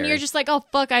 That's scary. And you're just like, oh,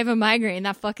 fuck, I have a migraine.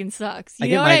 That fucking sucks. You I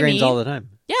know get what migraines I mean? all the time,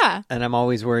 Yeah. and I'm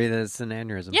always worried that it's an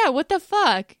aneurysm. Yeah, what the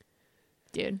fuck?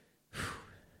 Dude.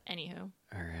 Anywho.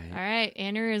 All right. All right,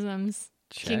 aneurysms.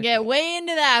 Check. Can get way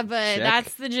into that, but Check.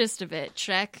 that's the gist of it.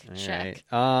 Check, All check.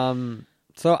 right.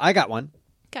 So I got one.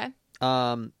 Okay.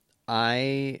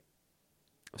 I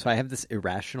have this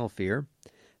irrational fear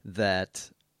that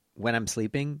when I'm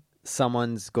sleeping,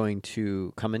 someone's going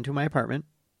to come into my apartment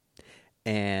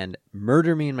and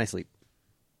murder me in my sleep.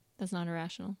 That's not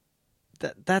irrational.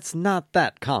 That's not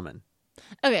that common.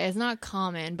 Okay, it's not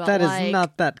common, but That like, is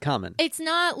not that common. It's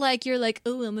not like you're like,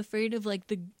 oh, I'm afraid of like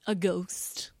a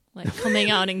ghost like coming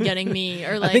out and getting me,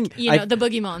 or like the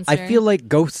boogie monster. I feel like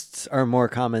ghosts are more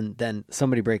common than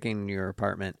somebody breaking into your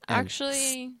apartment and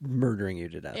actually murdering you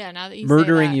to death. Yeah, now that you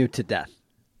murdering say that. you to death.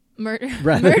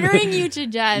 Murdering you to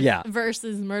death Yeah.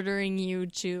 versus murdering you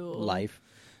to Life.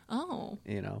 Oh.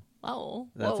 Oh. Whoa.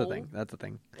 That's a thing. That's a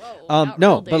thing. Whoa,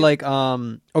 No, real, but dude. like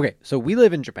okay, so we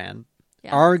live in Japan.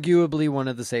 Yeah. Arguably one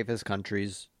of the safest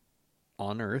countries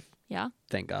on earth. Yeah.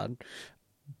 Thank God.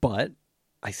 But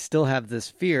I still have this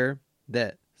fear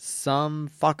that some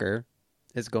fucker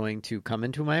is going to come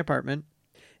into my apartment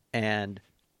and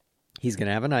he's going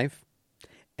to have a knife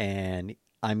and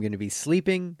I'm going to be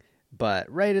sleeping,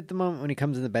 but right at the moment when he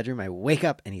comes in the bedroom, I wake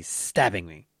up and he's stabbing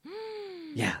me.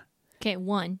 Yeah. Okay,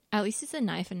 one. At least it's a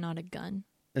knife and not a gun.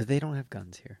 They don't have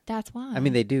guns here. That's why. I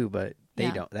mean, they do, but they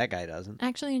Yeah. don't. That guy doesn't.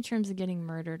 Actually, in terms of getting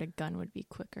murdered, a gun would be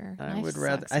quicker. I Knife would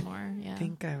rather. sucks I more. Yeah.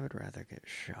 think I would rather get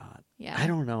shot. Yeah. I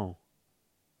don't know.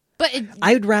 But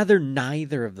I'd rather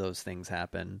neither of those things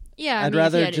happen. yeah, I I'd mean, if you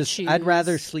rather had to just. choose. I'd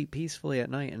rather sleep peacefully at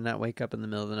night and not wake up in the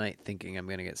middle of the night thinking I'm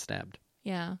going to get stabbed.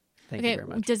 Yeah. Thank you Okay. very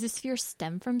much. Does this fear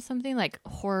stem from something like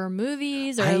horror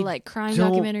movies or I like crime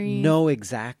don't documentaries? know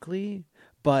exactly,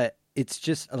 but it's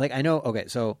just like I know. Okay,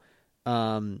 so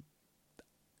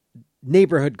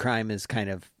neighborhood crime is kind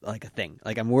of like a thing.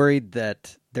 Like I'm worried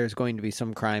that there's going to be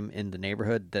some crime in the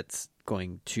neighborhood that's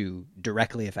going to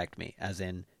directly affect me, as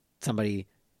in somebody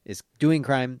is doing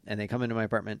crime and they come into my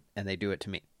apartment and they do it to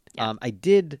me. Yeah. I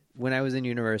did, when I was in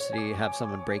university, have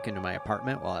someone break into my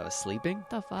apartment while I was sleeping.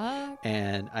 The fuck?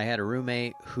 And I had a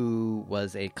roommate who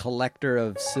was a collector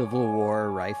of Civil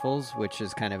War rifles, which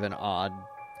is kind of an odd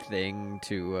thing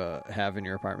to have in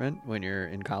your apartment when you're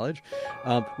in college.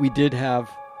 We did have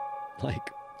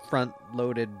like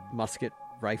front-loaded musket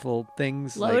rifle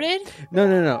things. Loaded?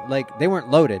 No. Like they weren't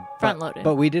loaded. Front-loaded.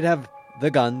 But we did have the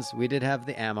guns. We did have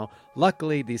the ammo.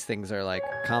 Luckily, these things are like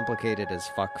complicated as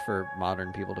fuck for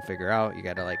modern people to figure out. You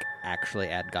got to like actually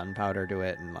add gunpowder to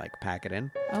it and like pack it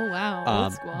in. Oh, wow.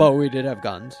 Old school. But we did have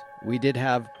guns. We did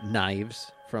have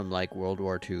knives from like World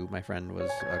War II. My friend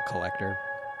was a collector.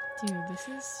 Dude, this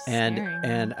is And scary, man.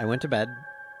 and I went to bed.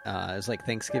 It was like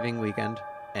Thanksgiving weekend,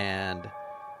 and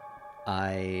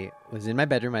I was in my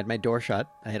bedroom. I had my door shut.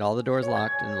 I had all the doors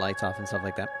locked and the lights off and stuff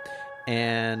like that.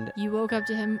 And You woke up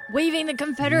to him waving the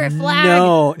Confederate flag.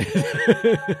 no,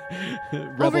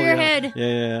 Over your head.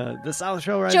 Yeah. The South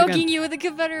Shore rise Joking again. you with the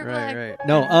Confederate flag. Right.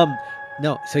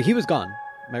 No. So he was gone.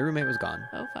 My roommate was gone.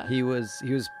 Oh, fuck. He was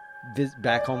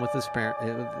back home with his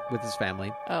with his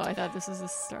family. Oh, I thought this was the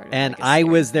start of And like, a I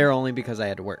scary was there thing. only because I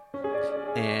had to work.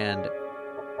 And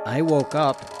I woke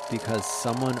up because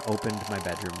someone opened my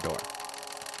bedroom door.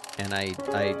 And I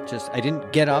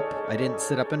didn't get up. I didn't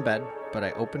sit up in bed, but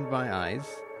I opened my eyes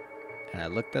and I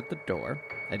looked at the door.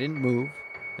 I didn't move.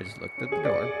 I just looked at the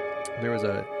door. There was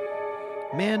a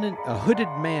hooded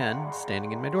man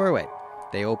standing in my doorway.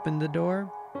 They opened the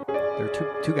door. There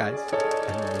were two guys,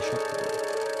 and then they shut the door.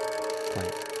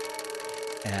 Quiet.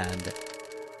 And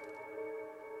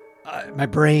my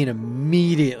brain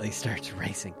immediately starts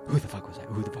racing. Who the fuck was that?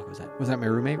 Was that my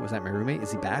roommate?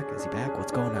 Is he back? What's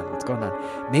going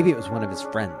on? Maybe it was one of his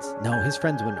friends. No, his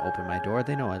friends wouldn't open my door.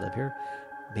 They know I live here.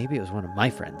 Maybe it was one of my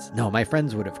friends. No, my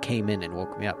friends would have came in and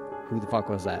woke me up. Who the fuck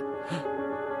was that?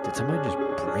 Did someone just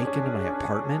break into my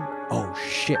apartment? Oh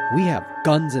shit, we have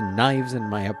guns and knives in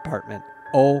my apartment.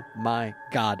 Oh my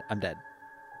god, I'm dead.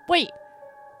 Wait.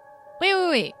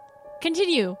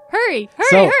 Continue. Hurry.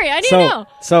 I need to know.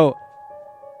 So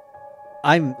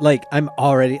I'm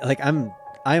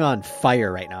on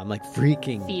fire right now. I'm like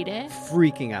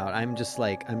freaking out. I'm just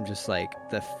like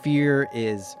the fear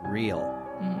is real.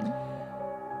 Mm-hmm.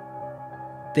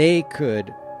 They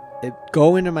could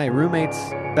go into my roommate's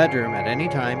bedroom at any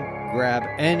time, grab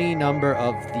any number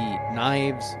of the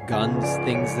knives, guns,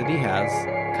 things that he has,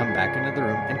 come back into the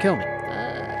room and kill me.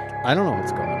 I don't know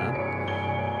what's going on.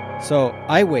 So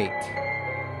I wait.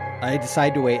 I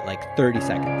decide to wait like 30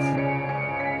 seconds.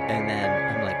 And then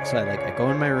I go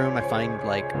in my room, I find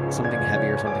like something heavy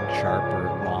or something sharp or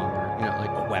long or, like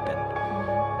a weapon.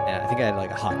 And I think I had like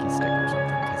a hockey stick or something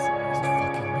because it's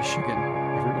fucking Michigan.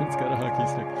 Everyone's got a hockey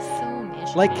stick. So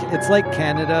Michigan. Like, it's like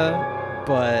Canada,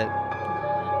 but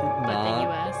But the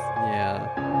U.S. Yeah.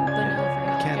 But no for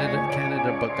healthcare. Canada,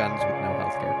 but guns with no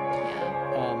healthcare.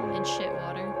 Yeah. And shit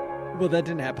water. Well, that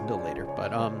didn't happen till later,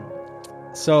 but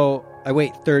so I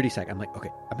wait 30 seconds. I'm like, okay,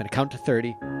 I'm gonna count to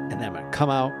 30, and then I'm gonna come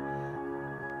out,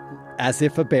 as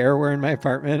if a bear were in my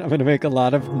apartment. I'm going to make a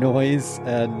lot of noise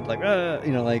and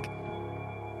like,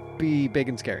 be big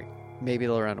and scary. Maybe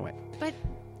they'll run away. But,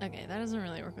 okay, that doesn't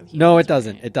really work with humans. No, it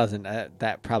doesn't. right? It doesn't.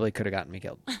 That probably could have gotten me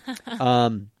killed.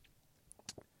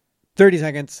 30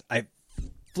 seconds. I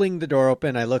fling the door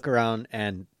open. I look around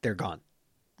and they're gone.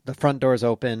 The front door's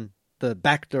open. The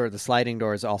back door, the sliding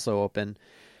door is also open.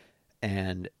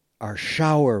 And our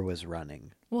shower was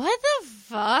running. What the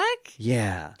fuck?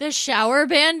 Yeah. The shower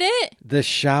bandit? The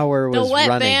shower was The wet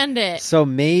running. bandit. So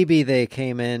maybe they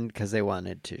came in because they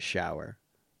wanted to shower.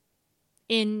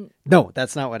 No,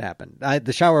 that's not what happened.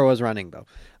 The shower was running, though.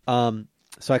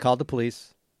 So I called the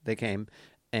police. They came.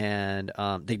 And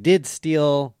they did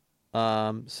steal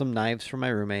some knives from my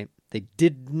roommate. They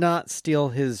did not steal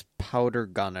his powder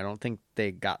gun. I don't think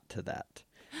they got to that.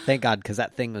 Thank God, because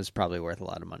that thing was probably worth a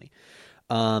lot of money.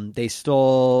 They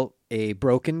stole a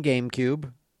broken GameCube.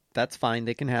 That's fine.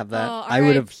 They can have that. Oh, I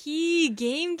would have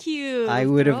GameCube. I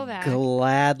would Throwback. have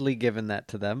gladly given that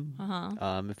to them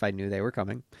if I knew they were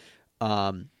coming.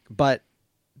 But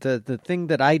the thing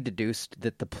that I deduced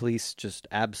that the police just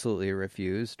absolutely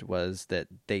refused was that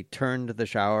they turned the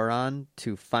shower on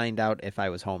to find out if I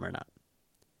was home or not.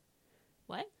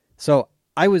 What? So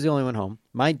I was the only one home.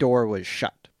 My door was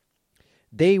shut.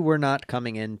 They were not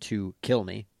coming in to kill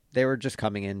me. They were just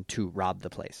coming in to rob the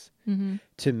place. Mm-hmm.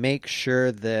 To make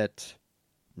sure that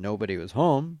nobody was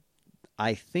home,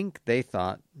 I think they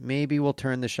thought maybe we'll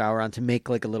turn the shower on to make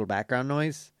like a little background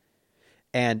noise.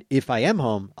 And if I am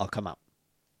home, I'll come out.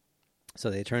 So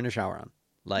they turned the shower on.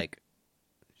 Like,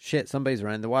 shit, somebody's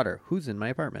running the water. Who's in my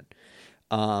apartment?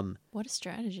 What a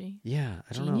strategy. Yeah,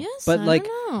 I don't Genius? know. But I like,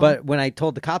 don't know. but when I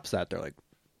told the cops that, they're like,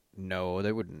 no,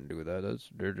 they wouldn't do that. That's,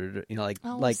 you know, like,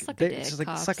 Oh, like, suck a they- dick, it's just like,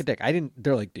 cops. suck a dick. I didn't,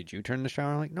 they're like, did you turn the shower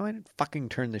on? I'm like, no, I didn't fucking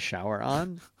turn the shower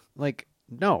on. Like,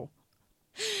 no.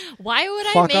 Why would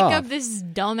I Fuck make off. up this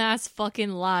dumbass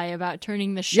fucking lie about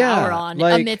turning the shower Yeah, on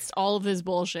like- amidst all of this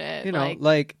bullshit? You know,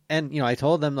 and, you know, I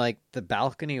told them, like, the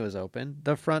balcony was open.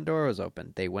 The front door was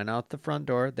open. They went out the front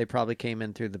door. They probably came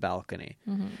in through the balcony.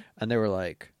 Mm-hmm. And they were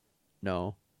like,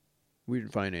 no, we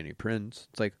didn't find any prints.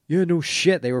 It's like, yeah, no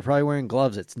shit. They were probably wearing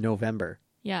gloves. It's November.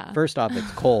 Yeah. First off,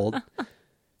 it's cold.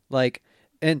 Like,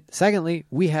 and secondly,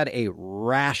 we had a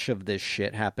rash of this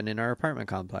shit happen in our apartment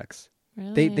complex.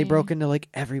 Really? They broke into like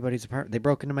everybody's apartment. They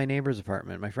broke into my neighbor's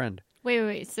apartment, my friend.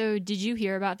 Wait. So did you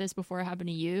hear about this before it happened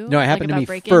to you? No, it happened to about me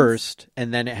break-ins? first,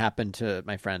 and then it happened to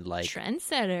my friend. Like,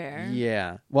 Trendsetter.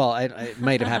 yeah. Well, it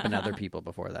might have happened to other people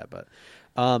before that, but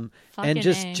and Fucking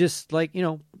just like, you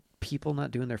know, people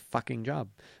not doing their fucking job.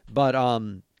 But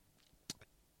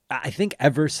I think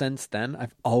ever since then,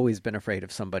 I've always been afraid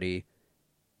of somebody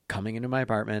coming into my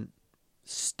apartment,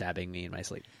 stabbing me in my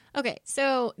sleep. Okay,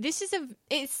 so this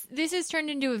has turned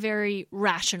into a very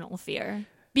rational fear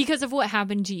because of what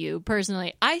happened to you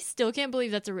personally. I still can't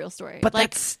believe that's a real story. But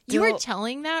like, that's you were still-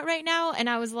 telling that right now, and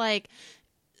I was like,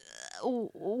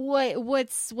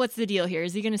 what's the deal here?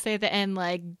 Is he going to say at the end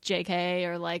like JK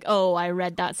or like, oh, I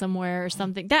read that somewhere or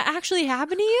something? That actually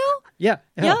happened to you? Yeah.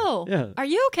 Yo, Yeah. are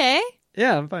you okay?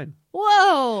 Yeah, I'm fine.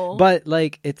 Whoa. But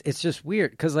like, it's just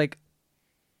weird because like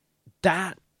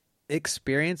that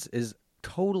experience is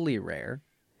totally rare.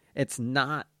 It's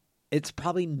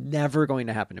probably never going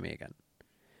to happen to me again.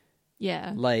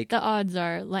 yeah, Like, the odds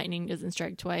are lightning doesn't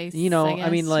strike twice. you know, I I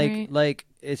mean, guess, like, right? like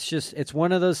it's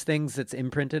one of those things that's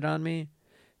imprinted on me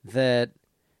that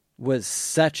was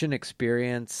such an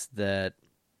experience that,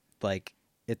 like,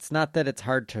 it's not that it's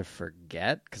hard to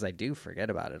forget because I do forget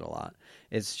about it a lot.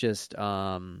 It's just, you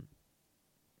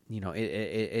know,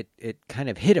 it kind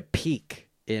of hit a peak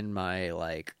in my,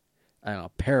 like, I don't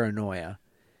know, paranoia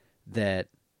that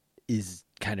is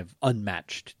kind of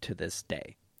unmatched to this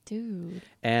day. Dude.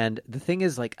 And the thing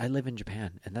is, like, I live in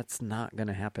Japan, and that's not going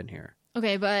to happen here.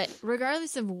 Okay, but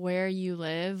regardless of where you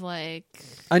live, like,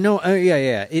 I know,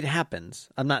 yeah, it happens.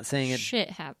 I'm not saying it shit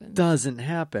happens. doesn't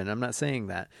happen. I'm not saying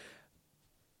that.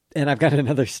 And I've got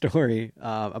another story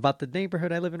about the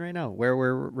neighborhood I live in right now, where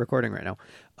we're recording right now.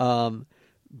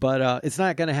 But it's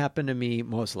not going to happen to me,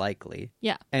 most likely.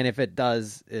 Yeah. And if it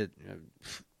does, you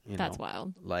That's know,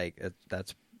 wild. like,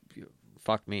 that's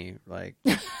fuck me, like.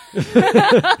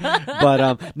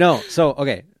 But no. So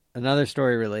okay, another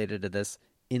story related to this.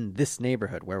 In this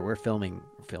neighborhood where we're filming,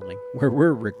 where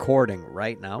we're recording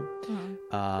right now,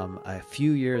 a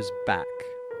few years back,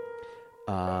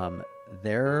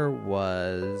 there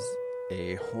was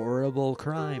a horrible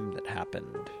crime that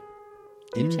happened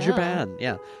in Do tell. Japan.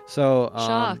 Yeah. So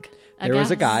Shock. there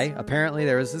was a Aghast. guy. Apparently,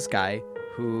 there was this guy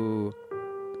who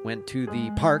went to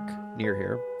the park near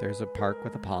here. There's a park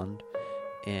with a pond,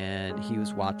 and he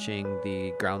was watching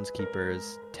the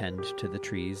groundskeepers tend to the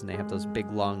trees, and they have those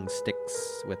big long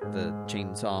sticks with the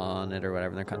chainsaw on it or whatever,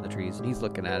 and they're cutting the trees, and he's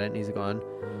looking at it, and he's going,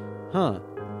 huh.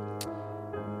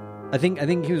 I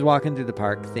think he was walking through the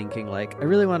park thinking, like, I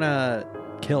really want to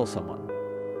kill someone.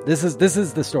 This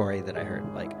is the story that I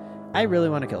heard. Like, I really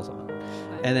want to kill someone.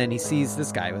 And then he sees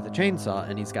this guy with a chainsaw,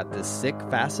 and he's got this sick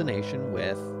fascination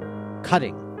with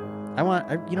cutting.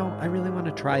 I really want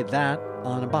to try that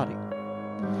on a body.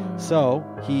 So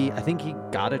I think he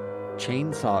got a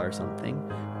chainsaw or something,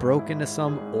 broke into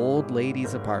some old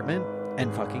lady's apartment,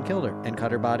 and fucking killed her and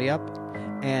cut her body up.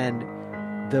 And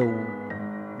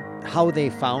how they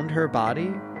found her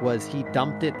body was he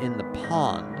dumped it in the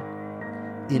pond.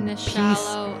 In the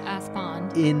shallow-ass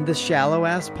pond. In the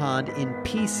shallow-ass pond in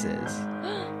pieces.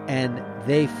 And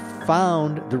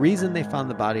the reason they found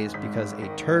the body is because a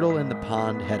turtle in the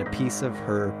pond had a piece of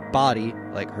her body,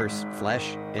 like her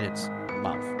flesh, in its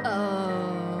mouth.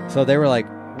 Oh. So they were like,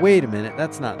 wait a minute,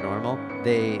 that's not normal.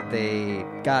 They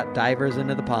got divers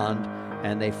into the pond,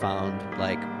 and they found,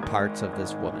 like, parts of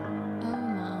this woman.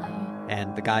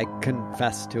 And the guy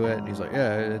confessed to it, and he's like,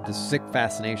 yeah, I had this sick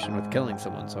fascination with killing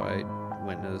someone, so I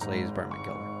went to this lady's apartment and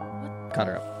killed her. Cut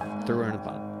her up. Threw her in the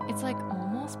pond. It's like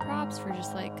almost props for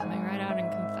just, like, coming right out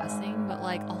and confessing, but,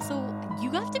 like, also,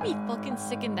 you have to be fucking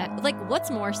sick in that. Like,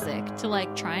 what's more sick? To,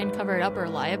 like, try and cover it up or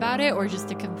lie about it, or just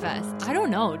to confess? I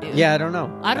don't know, dude. Yeah, I don't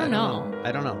know. I don't know.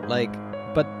 I don't know. Like,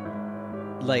 but,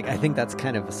 like, I think that's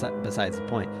kind of besides the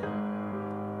point.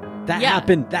 That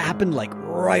happened, like,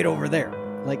 right over there.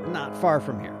 Like, not far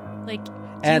from here. Like, do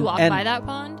you walk by that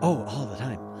pond? Oh, all the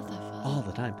time. What the fuck? All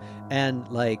the time. And,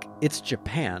 like, it's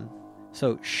Japan.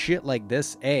 So shit like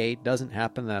this, A, doesn't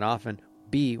happen that often.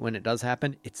 B, when it does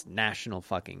happen, it's national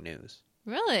fucking news.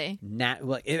 Really?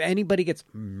 Like, if anybody gets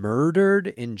murdered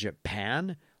in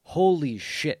Japan, holy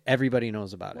shit, everybody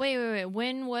knows about it. Wait.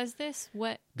 When was this?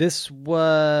 What? This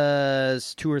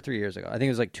was 2 or 3 years ago. I think it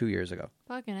was like 2 years ago.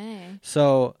 Fucking A.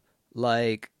 So,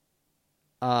 like...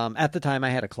 at the time, I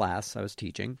had a class. I was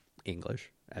teaching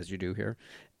English, as you do here,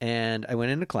 and I went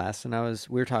into class, and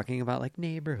we were talking about, like,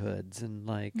 neighborhoods and,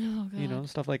 like,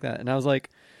 stuff like that. And I was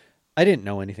like, I didn't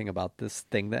know anything about this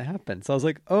thing that happened, so I was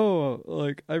like, oh,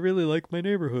 like, I really like my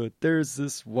neighborhood. There's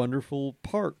this wonderful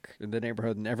park in the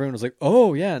neighborhood, and everyone was like,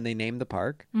 oh yeah, and they named the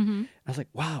park. Mm-hmm. I was like,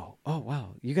 wow,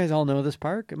 you guys all know this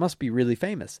park? It must be really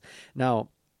famous. Now.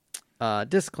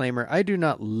 Disclaimer, I do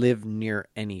not live near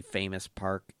any famous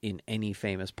park in any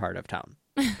famous part of town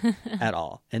at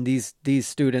all. And these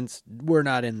students were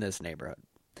not in this neighborhood.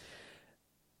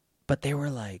 But they were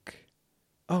like,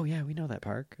 oh, yeah, we know that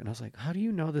park. And I was like, how do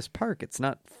you know this park? It's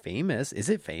not famous. Is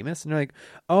it famous? And they're like,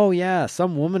 oh, yeah,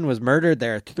 some woman was murdered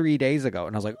there 3 days ago.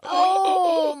 And I was like,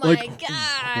 oh, my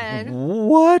God.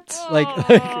 What? Oh. Like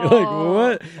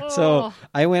what? Oh. So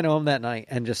I went home that night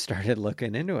and just started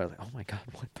looking into it. I was like, oh, my God,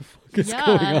 what the fuck is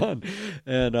going on?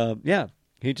 And,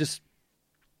 he just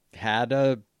had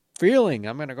a feeling,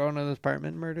 I'm going to go into this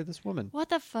apartment and murder this woman. What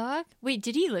the fuck? Wait,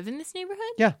 did he live in this neighborhood?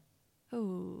 Yeah.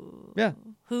 Ooh. Yeah.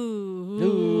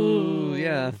 Ooh,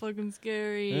 yeah. Fucking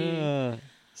scary.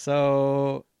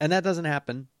 So, and that doesn't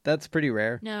happen. That's pretty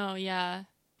rare. No, yeah.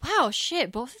 Wow,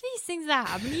 shit. Both of these things that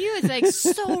happen to you is like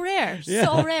so rare. Yeah.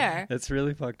 So rare. That's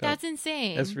really fucked up. That's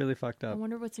insane. That's really fucked I up.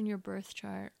 wonder what's in your birth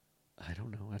chart I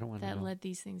don't know. I don't want to know. that led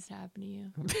these things to happen to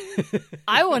you.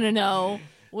 I want to know.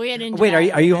 Wait,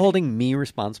 are you holding me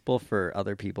responsible for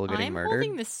other people getting murdered? I'm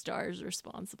holding the stars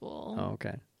responsible. Oh,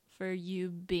 okay. For you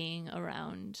being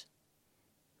around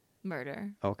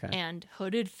murder. Okay. And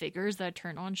hooded figures that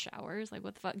turn on showers. Like,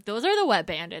 what the fuck? Those are the wet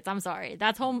bandits. I'm sorry.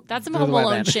 That's some Those Home are the wet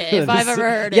Alone bandits. shit, if I've ever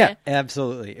heard it. Yeah,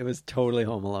 absolutely. It was totally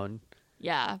Home Alone.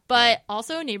 Yeah. But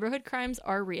also, neighborhood crimes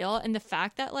are real. And the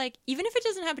fact that, like, even if it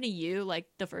doesn't happen to you, like,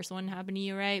 the first one happened to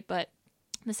you, right? But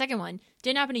the second one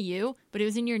didn't happen to you, but it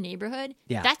was in your neighborhood.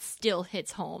 Yeah. That still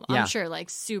hits home. Yeah. I'm sure, like,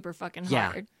 super fucking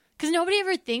Yeah. hard. Because nobody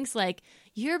ever thinks, like,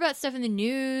 you hear about stuff in the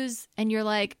news and you're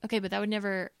like, okay, but that would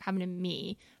never happen to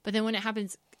me. But then when it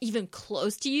happens even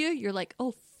close to you, you're like,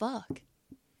 oh, fuck.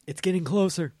 It's getting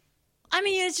closer. I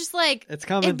mean, it's just like, It's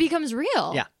coming. it becomes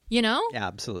real. Yeah. You know? Yeah,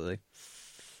 absolutely.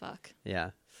 Fuck.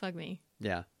 Yeah. Fuck me.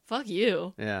 Yeah. Fuck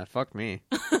you. Yeah, fuck me.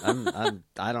 I'm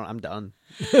done.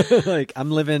 Like,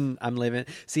 I'm living.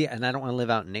 See, and I don't want to live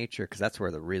out in nature because that's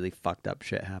where the really fucked up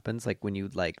shit happens. Like when you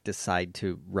like decide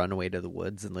to run away to the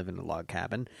woods and live in a log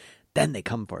cabin, then they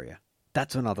come for you.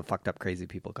 That's when all the fucked up crazy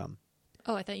people come.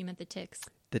 Oh, I thought you meant the ticks.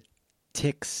 The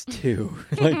ticks too.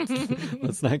 Like,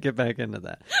 let's not get back into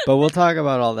that. But we'll talk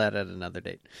about all that at another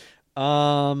date.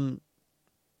 One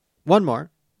more.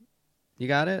 You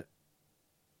got it?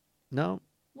 No?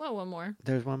 Well, one more.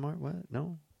 There's one more? What?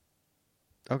 No?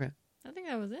 Okay. I think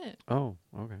that was it. Oh,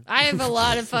 okay. I have a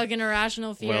lot of fucking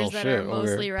irrational fears Well, that shit, are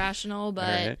mostly okay. rational,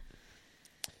 but All right.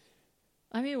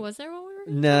 I mean, was there one we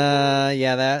were Nah,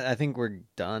 yeah, I think we're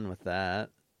done with that.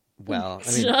 Well,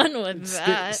 I mean, done with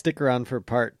that? stick around for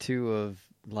part 2 of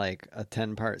like a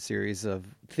 10-part series of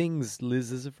things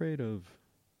Liz is afraid of.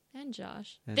 And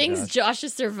Josh. And Things Josh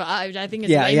has survived. I think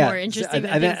it's Yeah, way yeah. more interesting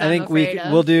I than things I'm think afraid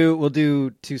of. we'll do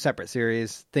 2 separate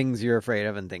series: things you're afraid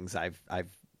of and things I've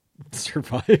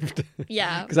survived.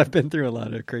 Yeah. Because I've been through a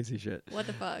lot of crazy shit. What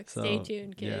the fuck? So, Stay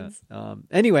tuned, kids. Yeah.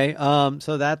 Anyway,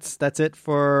 so that's it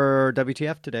for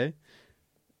WTF today.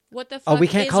 What the fuck? Oh, we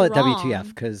can't is why it wrong? WTF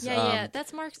because yeah,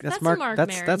 that's Mark. That's Mark. Mark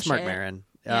That's Maron Mark shit. Maron.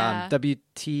 Yeah.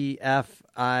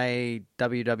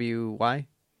 WTFIWWY.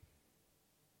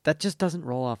 That just doesn't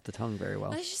roll off the tongue very well.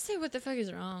 Let's just say, what the fuck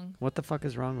is wrong? What the fuck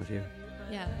is wrong with you?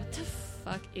 Yeah, what the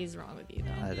fuck is wrong with you,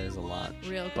 though? There's a lot.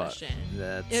 Real but question.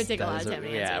 It would take a lot of time to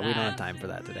answer Yeah, we don't that. have time for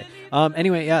that today.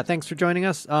 Anyway, yeah, thanks for joining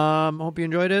us. Hope you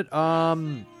enjoyed it.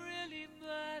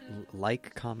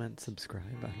 Like, comment, subscribe.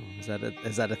 I don't know.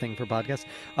 Is that a thing for podcasts?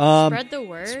 Spread the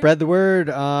word. Spread the word.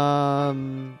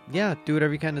 Yeah, do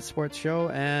whatever you can to support the show,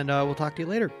 and we'll talk to you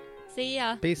later. See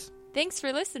ya. Peace. Thanks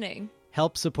for listening.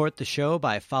 Help support the show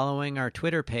by following our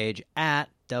Twitter page at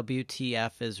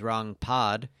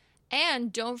WTFisWrongPod.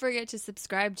 And don't forget to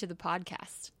subscribe to the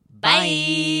podcast.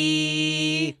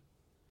 Bye.